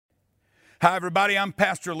Hi, everybody. I'm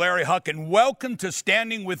Pastor Larry Huck, and welcome to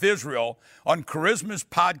Standing with Israel on Charisma's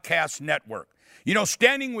Podcast Network. You know,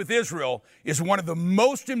 Standing with Israel is one of the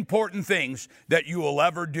most important things that you will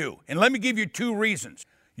ever do. And let me give you two reasons.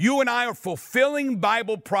 You and I are fulfilling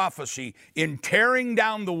Bible prophecy in tearing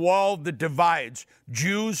down the wall that divides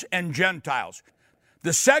Jews and Gentiles.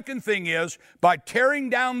 The second thing is, by tearing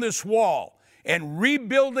down this wall and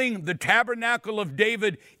rebuilding the tabernacle of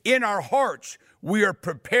David in our hearts, we are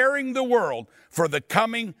preparing the world for the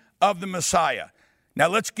coming of the Messiah. Now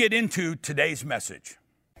let's get into today's message.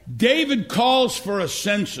 David calls for a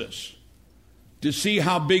census to see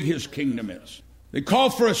how big his kingdom is. They call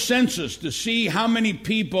for a census to see how many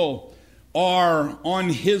people are on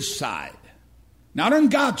his side. Not on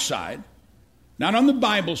God's side, not on the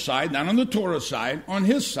Bible side, not on the Torah side, on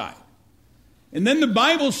his side. And then the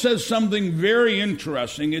Bible says something very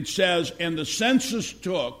interesting. It says, and the census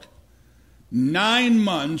took 9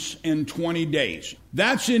 months and 20 days.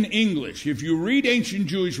 That's in English. If you read ancient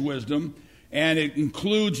Jewish wisdom, and it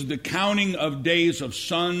includes the counting of days of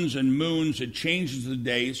suns and moons, it changes the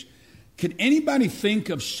days. Can anybody think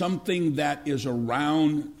of something that is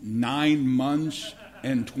around 9 months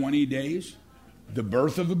and 20 days? The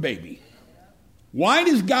birth of a baby. Why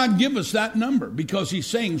does God give us that number? Because he's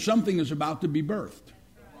saying something is about to be birthed.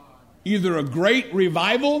 Either a great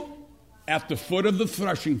revival at the foot of the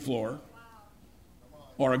threshing floor,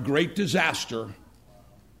 or a great disaster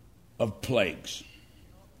of plagues.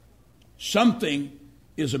 Something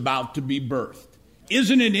is about to be birthed.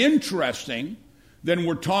 Isn't it interesting that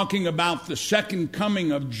we're talking about the second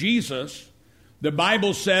coming of Jesus? The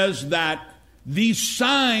Bible says that these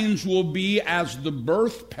signs will be as the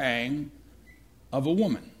birth pang of a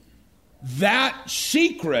woman. That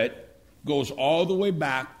secret goes all the way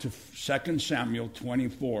back to 2 Samuel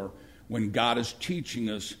 24, when God is teaching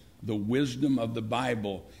us the wisdom of the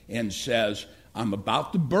Bible and says, I'm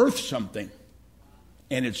about to birth something,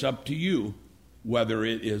 and it's up to you whether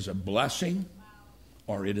it is a blessing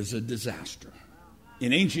or it is a disaster.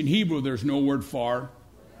 In ancient Hebrew, there's no word for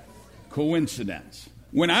coincidence.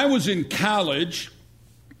 When I was in college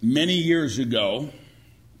many years ago,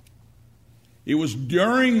 it was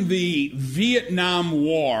during the Vietnam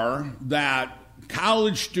War that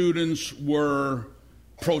college students were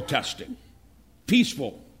protesting.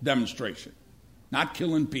 Peaceful demonstration. Not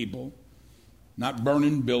killing people, not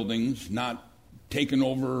burning buildings, not taking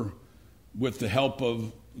over with the help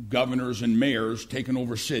of governors and mayors, taking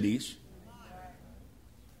over cities.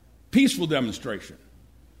 Peaceful demonstration.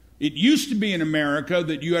 It used to be in America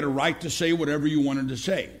that you had a right to say whatever you wanted to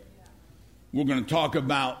say. We're going to talk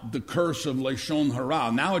about the curse of Lashon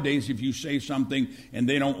Hara. Nowadays, if you say something and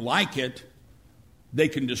they don't like it, they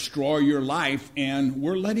can destroy your life, and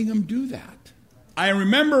we're letting them do that. I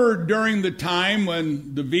remember during the time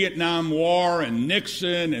when the Vietnam War and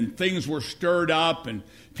Nixon and things were stirred up and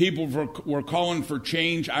people were calling for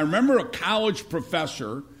change, I remember a college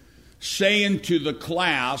professor saying to the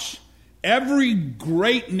class, every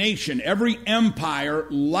great nation, every empire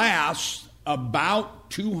lasts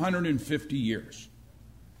about 250 years.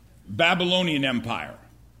 Babylonian Empire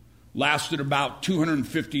lasted about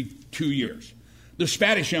 252 years. The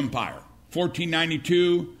Spanish Empire,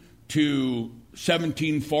 1492 to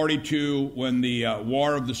 1742, when the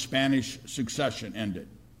War of the Spanish Succession ended,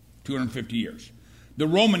 250 years. The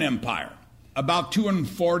Roman Empire, about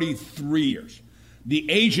 243 years. The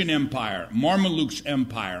Asian Empire, Marmaluke's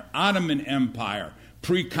Empire, Ottoman Empire,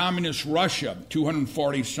 pre-communist Russia,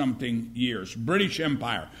 240-something years. British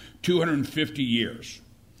Empire, 250 years.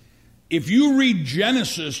 If you read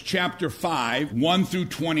Genesis chapter 5, 1 through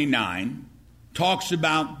 29, talks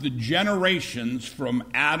about the generations from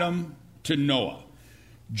Adam to Noah.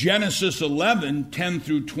 Genesis 11, 10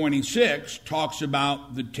 through 26, talks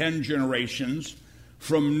about the 10 generations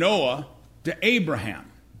from Noah to Abraham.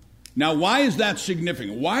 Now, why is that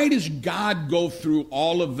significant? Why does God go through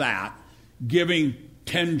all of that, giving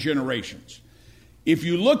 10 generations? If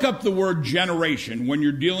you look up the word generation, when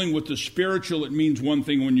you're dealing with the spiritual, it means one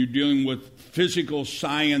thing. When you're dealing with physical,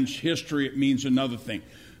 science, history, it means another thing.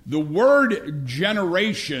 The word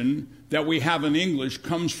generation that we have in English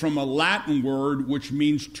comes from a Latin word which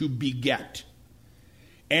means to beget.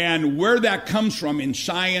 And where that comes from in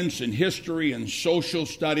science and history and social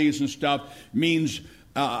studies and stuff means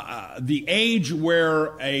the age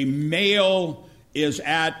where a male is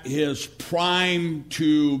at his prime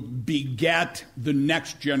to beget the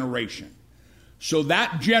next generation. So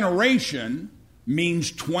that generation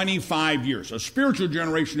means 25 years. A spiritual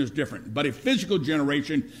generation is different, but a physical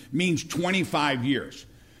generation means 25 years.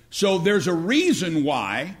 So there's a reason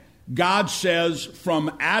why God says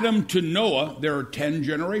from Adam to Noah, there are 10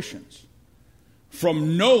 generations.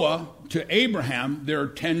 From Noah to Abraham, there are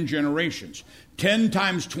 10 generations. 10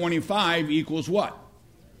 times 25 equals what?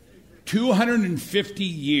 250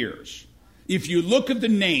 years. If you look at the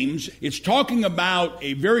names, it's talking about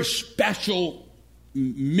a very special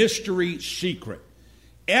mystery secret.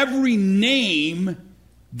 Every name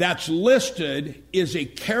that's listed is a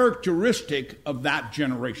characteristic of that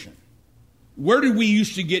generation. Where did we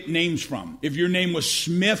used to get names from? If your name was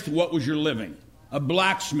Smith, what was your living? A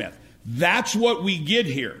blacksmith. That's what we get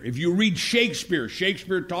here. If you read Shakespeare,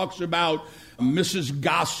 Shakespeare talks about Mrs.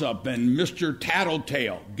 Gossip and Mr.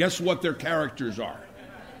 Tattletale. Guess what their characters are?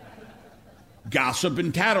 Gossip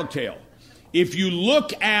and Tattletale. If you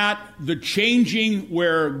look at the changing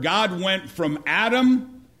where God went from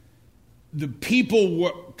Adam, the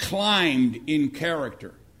people climbed in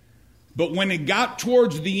character. But when it got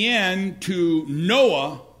towards the end to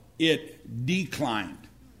Noah, it declined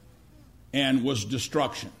and was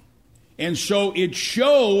destruction. And so it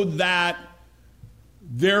showed that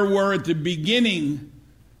there were at the beginning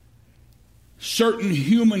certain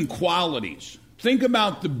human qualities. Think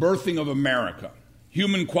about the birthing of America.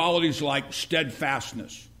 Human qualities like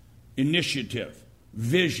steadfastness, initiative,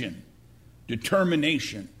 vision,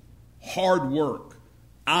 determination, hard work,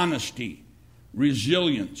 honesty,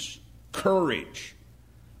 resilience, courage.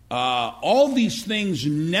 All these things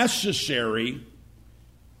necessary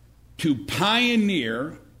to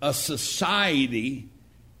pioneer a society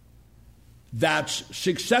that's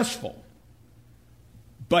successful.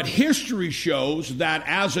 But history shows that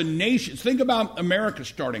as a nation, think about America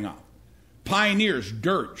starting off. Pioneers,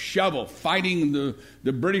 dirt, shovel, fighting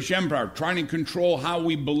the British Empire, trying to control how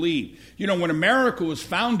we believe. You know, when America was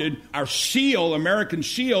founded, our seal, American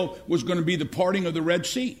seal, was going to be the parting of the Red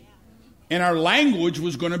Sea. And our language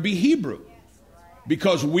was going to be Hebrew.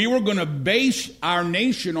 Because we were going to base our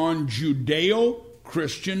nation on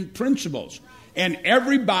Judeo-Christian principles. And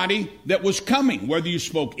everybody that was coming, whether you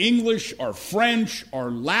spoke English or French or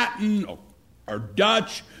Latin or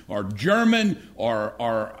Dutch or German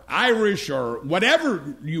or Irish or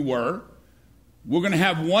whatever you were, we're going to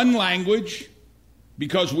have one language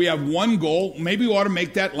because we have one goal. Maybe we ought to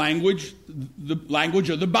make that language the language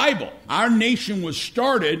of the Bible. Our nation was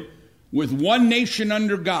started with one nation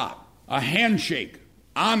under God, a handshake,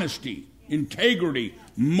 honesty, integrity,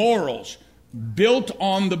 morals, built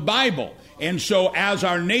on the Bible. And so as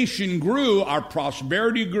our nation grew, our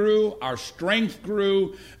prosperity grew, our strength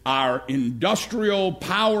grew, our industrial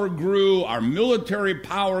power grew, our military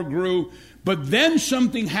power grew. But then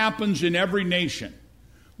something happens in every nation.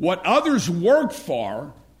 What others work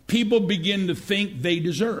for, people begin to think they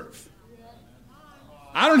deserve.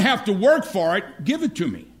 I don't have to work for it, give it to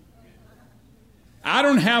me. I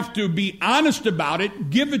don't have to be honest about it,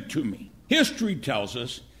 give it to me. History tells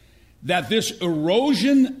us that this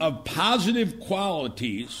erosion of positive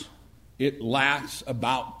qualities, it lasts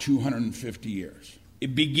about 250 years.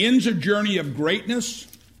 It begins a journey of greatness,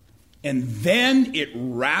 and then it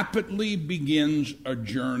rapidly begins a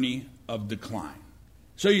journey of decline.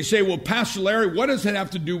 So you say, well, Pastor Larry, what does it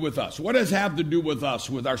have to do with us? What does it have to do with us,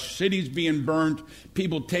 with our cities being burnt,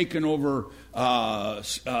 people taking over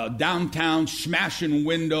downtown, smashing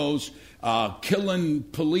windows, killing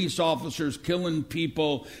police officers, killing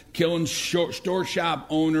people, killing store shop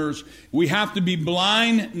owners? We have to be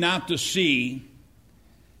blind not to see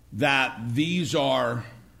that these are...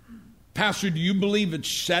 Pastor, do you believe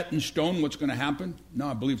it's set in stone what's going to happen? No,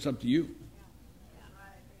 I believe it's up to you.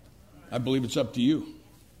 I believe it's up to you.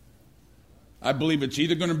 I believe it's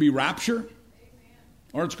either going to be rapture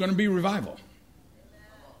or it's going to be revival.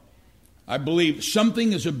 I believe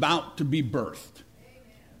something is about to be birthed.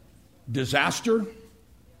 Disaster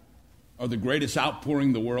or the greatest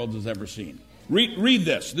outpouring the world has ever seen. Read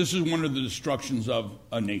this. This is one of the destructions of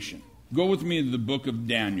a nation. Go with me to the book of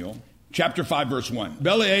Daniel, chapter 5, verse 1.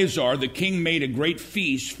 Belshazzar, the king, made a great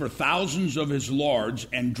feast for thousands of his lords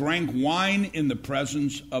and drank wine in the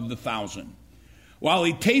presence of the 1,000. While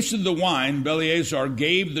he tasted the wine, Belshazzar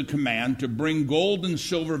gave the command to bring gold and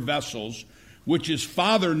silver vessels, which his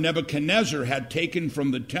father Nebuchadnezzar had taken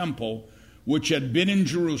from the temple, which had been in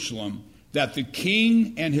Jerusalem, that the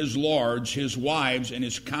king and his lords, his wives, and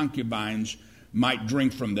his concubines might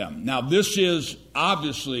drink from them. Now, this is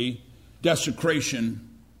obviously desecration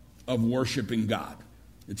of worshiping God.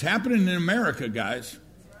 It's happening in America, guys.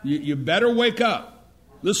 You better wake up.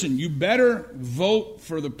 Listen, you better vote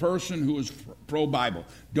for the person who is pro-Bible.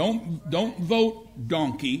 Don't vote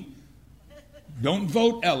donkey. Don't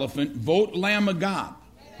vote elephant. Vote Lamb of God.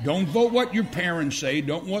 Don't vote what your parents say.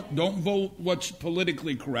 Don't vote what's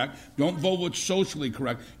politically correct. Don't vote what's socially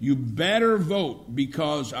correct. You better vote,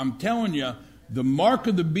 because I'm telling you, the mark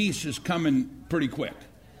of the beast is coming pretty quick.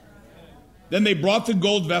 Then they brought the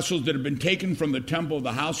gold vessels that had been taken from the temple of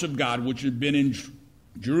the house of God, which had been in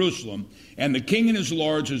Jerusalem, and the king and his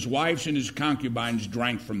lords, his wives, and his concubines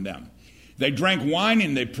drank from them. They drank wine,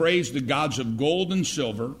 and they praised the gods of gold and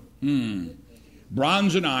silver,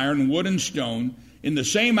 bronze and iron, wood and stone. In the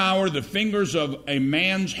same hour, the fingers of a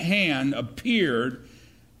man's hand appeared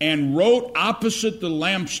and wrote opposite the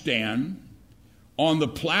lampstand on the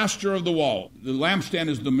plaster of the wall. The lampstand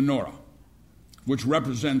is the menorah, which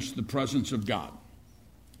represents the presence of God.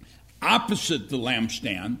 Opposite the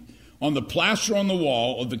lampstand, on the plaster on the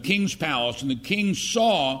wall of the king's palace, and the king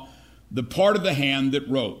saw the part of the hand that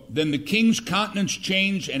wrote. Then the king's countenance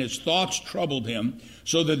changed, and his thoughts troubled him,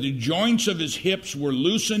 so that the joints of his hips were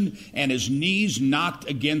loosened, and his knees knocked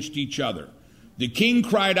against each other. The king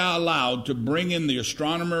cried out aloud to bring in the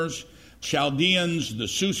astronomers, Chaldeans, the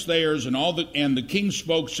soothsayers, and the king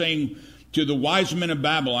spoke, saying to the wise men of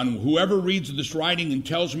Babylon, whoever reads this writing and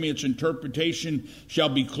tells me its interpretation shall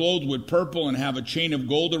be clothed with purple and have a chain of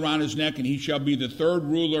gold around his neck, and he shall be the third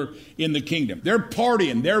ruler in the kingdom. They're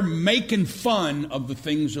partying. They're making fun of the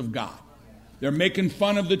things of God. They're making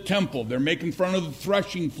fun of the temple. They're making fun of the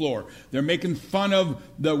threshing floor. They're making fun of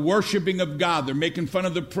the worshiping of God. They're making fun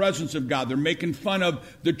of the presence of God. They're making fun of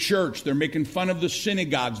the church. They're making fun of the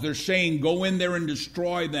synagogues. They're saying, go in there and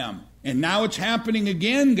destroy them. And now it's happening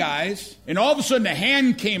again, guys. And all of a sudden a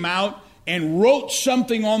hand came out and wrote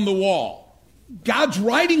something on the wall. God's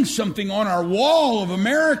writing something on our wall of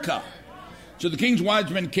America. So the king's wise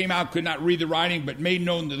men came out, could not read the writing, but made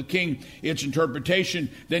known to the king its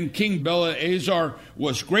interpretation. Then King Belshazzar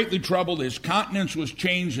was greatly troubled. His countenance was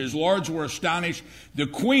changed. His lords were astonished. The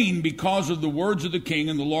queen, because of the words of the king,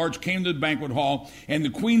 and the lords came to the banquet hall. And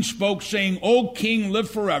the queen spoke, saying, O king,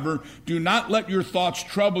 live forever. Do not let your thoughts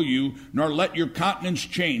trouble you, nor let your countenance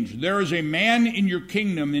change. There is a man in your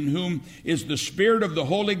kingdom in whom is the spirit of the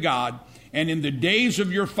holy God. And in the days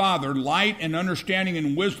of your father, light and understanding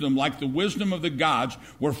and wisdom, like the wisdom of the gods,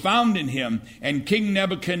 were found in him. And King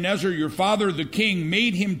Nebuchadnezzar, your father, the king,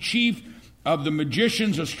 made him chief of the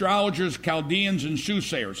magicians, astrologers, Chaldeans, and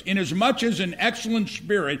soothsayers. Inasmuch as an excellent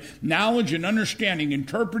spirit, knowledge and understanding,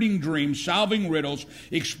 interpreting dreams, solving riddles,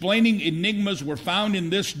 explaining enigmas were found in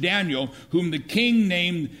this Daniel, whom the king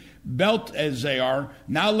named Belteshazzar.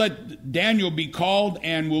 Now let Daniel be called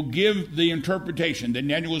and will give the interpretation. Then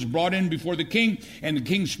Daniel was brought in before the king, and the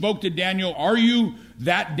king spoke to Daniel, Are you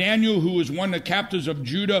that Daniel who is one of the captives of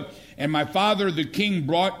Judah? And my father the king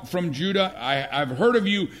brought from Judah. I've heard of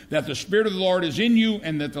you that the Spirit of the Lord is in you,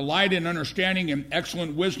 and that the light and understanding and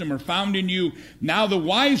excellent wisdom are found in you. Now the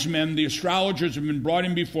wise men, the astrologers, have been brought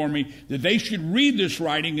in before me, that they should read this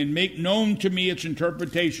writing and make known to me its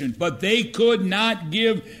interpretation. But they could not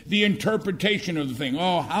give the interpretation of the thing.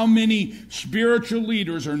 Oh, how many spiritual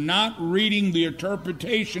leaders are not reading the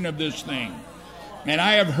interpretation of this thing? And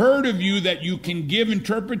I have heard of you that you can give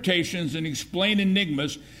interpretations and explain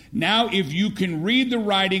enigmas. Now, if you can read the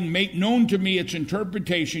writing, make known to me its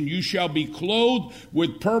interpretation, you shall be clothed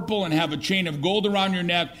with purple and have a chain of gold around your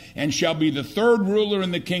neck, and shall be the third ruler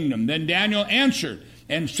in the kingdom. Then Daniel answered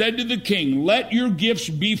and said to the king, Let your gifts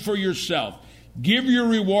be for yourself. Give your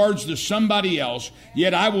rewards to somebody else,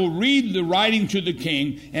 yet I will read the writing to the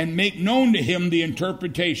king and make known to him the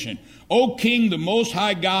interpretation. O king, the Most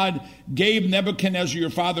High God gave Nebuchadnezzar your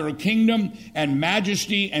father a kingdom and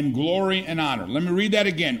majesty and glory and honor. Let me read that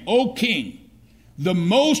again. O king, the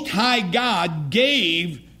Most High God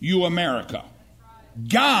gave you America.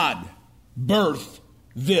 God birthed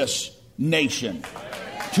this nation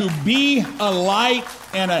to be a light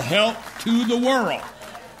and a help to the world.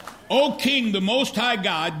 O king, the Most High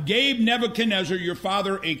God gave Nebuchadnezzar your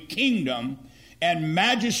father a kingdom and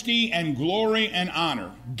majesty and glory and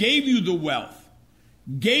honor, gave you the wealth,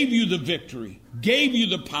 gave you the victory, gave you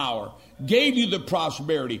the power, gave you the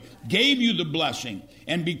prosperity, gave you the blessing.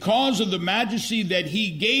 And because of the majesty that he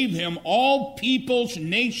gave him, all peoples,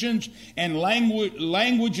 nations, and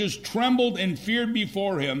languages trembled and feared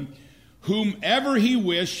before him. Whomever he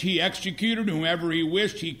wished, he executed. Whomever he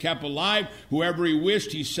wished, he kept alive. Whoever he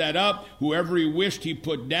wished, he set up. Whoever he wished, he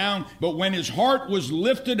put down. But when his heart was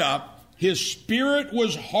lifted up, his spirit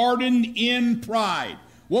was hardened in pride.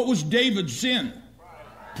 What was David's sin?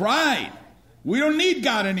 Pride. We don't need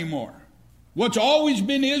God anymore. What's always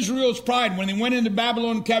been Israel's pride when they went into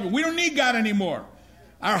Babylon captivity. We don't need God anymore.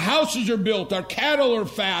 Our houses are built. Our cattle are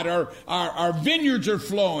fat. Our vineyards are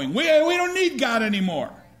flowing. We don't need God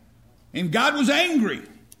anymore. And God was angry.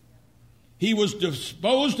 He was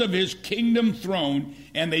disposed of his kingdom throne,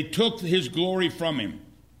 and they took his glory from him.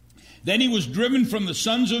 Then he was driven from the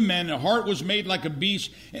sons of men, his heart was made like a beast,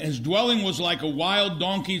 and his dwelling was like a wild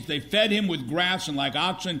donkey's. They fed him with grass and like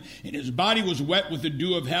oxen, and his body was wet with the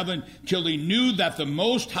dew of heaven, till he knew that the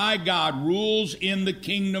Most High God rules in the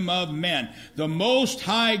kingdom of men. The Most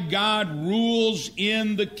High God rules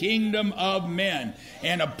in the kingdom of men,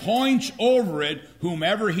 and appoints over it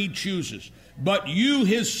whomever he chooses. But you,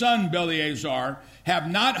 his son Belshazzar, have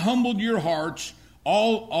not humbled your hearts,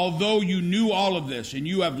 although you knew all of this, and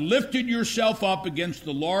you have lifted yourself up against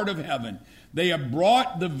the Lord of heaven. They have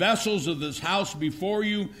brought the vessels of this house before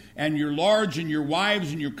you, and your lords and your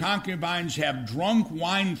wives and your concubines have drunk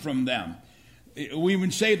wine from them. We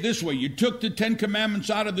even say it this way: you took the 10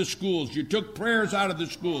 Commandments out of the schools. You took prayers out of the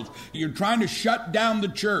schools. You're trying to shut down the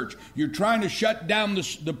church. You're trying to shut down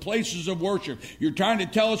the places of worship. You're trying to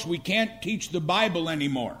tell us we can't teach the Bible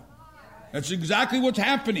anymore. That's exactly what's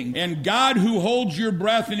happening. And God, who holds your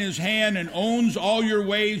breath in his hand and owns all your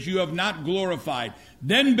ways, you have not glorified.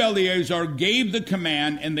 Then Belshazzar gave the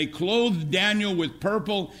command, and they clothed Daniel with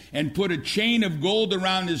purple and put a chain of gold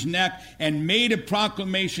around his neck and made a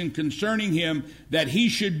proclamation concerning him that he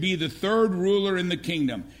should be the third ruler in the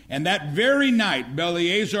kingdom. And that very night,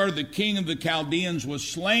 Belshazzar, the king of the Chaldeans, was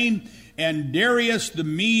slain, and Darius the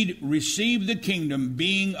Mede received the kingdom,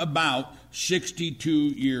 being about 62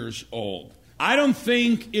 years old. I don't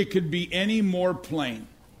think it could be any more plain.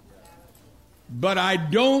 But I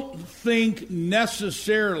don't think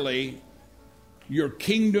necessarily your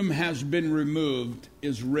kingdom has been removed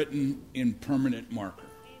is written in permanent marker.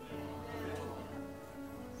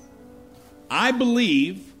 I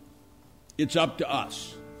believe it's up to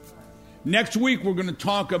us. Next week we're going to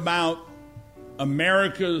talk about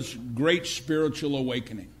America's great spiritual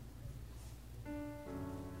awakening.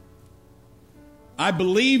 I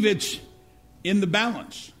believe it's in the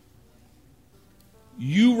balance.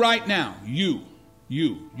 You right now, you,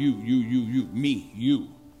 me, you,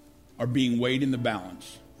 are being weighed in the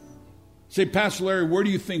balance. Say, Pastor Larry, where do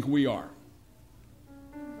you think we are?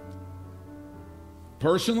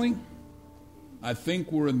 Personally, I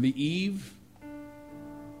think we're in the eve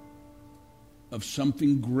of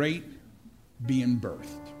something great being birthed.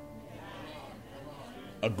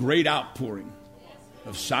 A great outpouring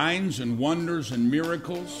of signs and wonders and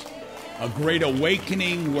miracles, a great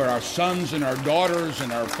awakening where our sons and our daughters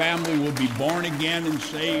and our family will be born again and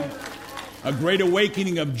saved, a great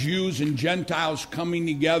awakening of Jews and Gentiles coming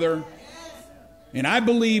together. And I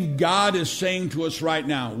believe God is saying to us right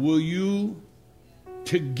now, will you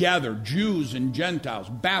together, Jews and Gentiles,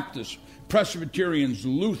 Baptists, Presbyterians,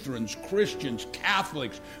 Lutherans, Christians,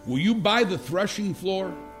 Catholics, will you buy the threshing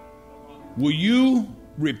floor? Will you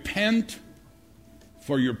repent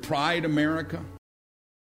for your pride, America?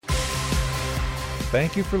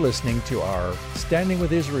 Thank you for listening to our Standing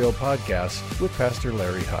with Israel podcast with Pastor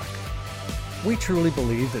Larry Huck. We truly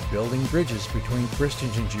believe that building bridges between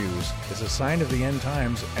Christians and Jews is a sign of the end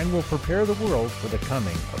times and will prepare the world for the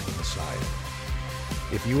coming of the Messiah.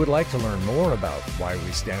 If you would like to learn more about why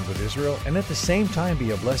we stand with Israel and at the same time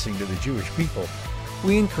be a blessing to the Jewish people,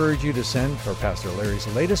 we encourage you to send for Pastor Larry's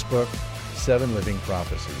latest book, 7 Living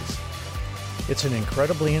Prophecies. It's an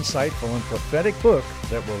incredibly insightful and prophetic book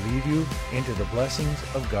that will lead you into the blessings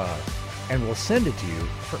of God, and we'll send it to you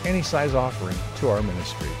for any size offering to our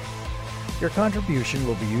ministry. Your contribution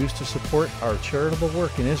will be used to support our charitable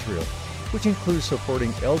work in Israel, which includes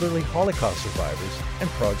supporting elderly Holocaust survivors and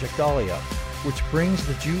Project Aliyah, which brings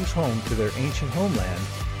the Jews home to their ancient homeland,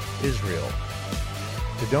 Israel.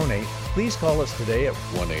 To donate, please call us today at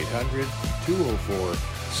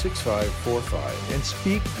 1-800-204-6545 and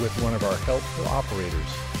speak with one of our helpful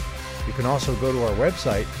operators. You can also go to our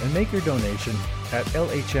website and make your donation at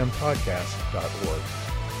lhmpodcast.org.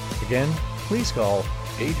 Again, please call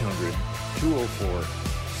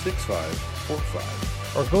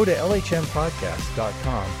 800-204-6545 or go to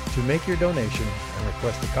lhmpodcast.com to make your donation and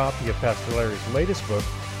request a copy of Pastor Larry's latest book,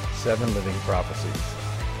 7 Living Prophecies.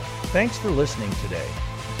 Thanks for listening today.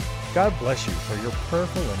 God bless you for your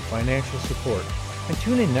prayerful and financial support. And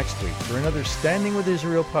tune in next week for another Standing with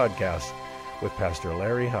Israel podcast with Pastor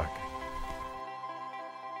Larry Huck.